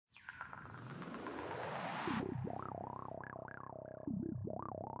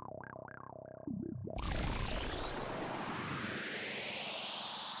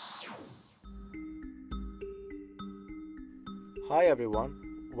Hi everyone,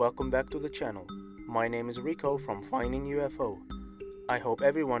 welcome back to the channel. My name is Rico from FindingUFO. I hope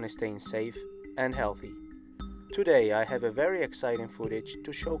everyone is staying safe and healthy. Today I have a very exciting footage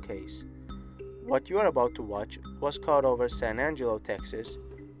to showcase. What you are about to watch was caught over San Angelo, Texas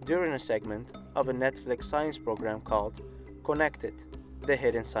during a segment of a Netflix science program called Connected, the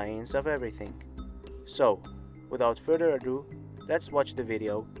hidden science of everything. So, without further ado, let's watch the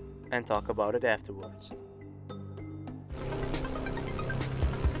video and talk about it afterwards.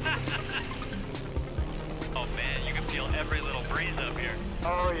 Oh man, you can feel every little breeze up here.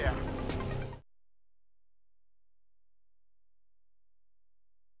 Oh yeah.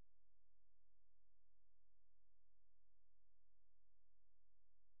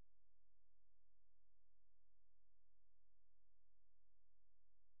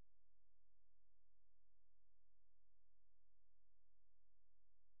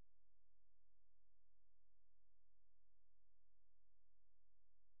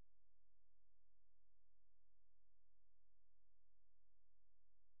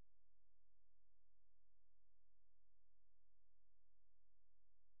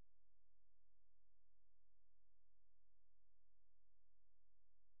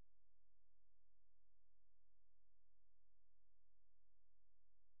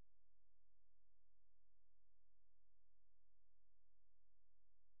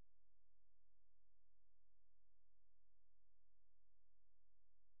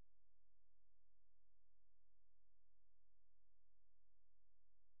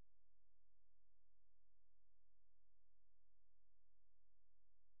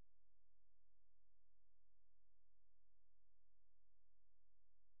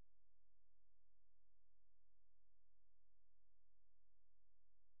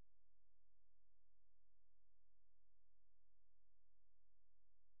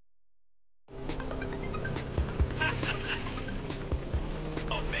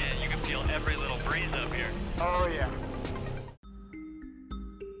 Oh man, you can feel every little breeze up here. Oh yeah.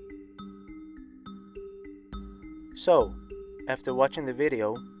 So, after watching the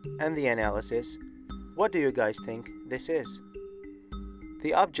video and the analysis, what do you guys think this is?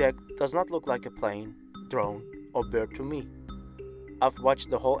 The object does not look like a plane, drone, or bird to me. I've watched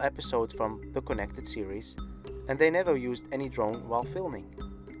the whole episode from the Connected series, and they never used any drone while filming.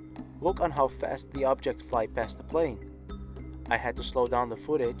 Look on how fast the object fly past the plane. I had to slow down the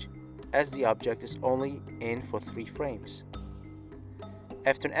footage as the object is only in for 3 frames.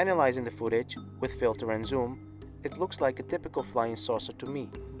 After analyzing the footage with filter and zoom, it looks like a typical flying saucer to me,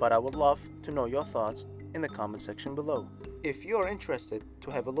 but I would love to know your thoughts in the comment section below. If you are interested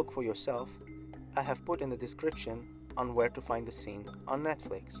to have a look for yourself, I have put in the description on where to find the scene on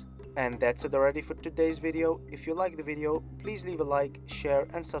Netflix. And that's it already for today's video. If you like the video, please leave a like, share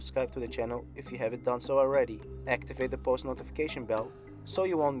and subscribe to the channel if you haven't done so already. Activate the post notification bell so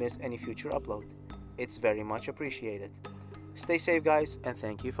you won't miss any future upload. It's very much appreciated. Stay safe guys, and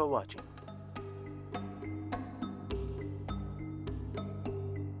thank you for watching.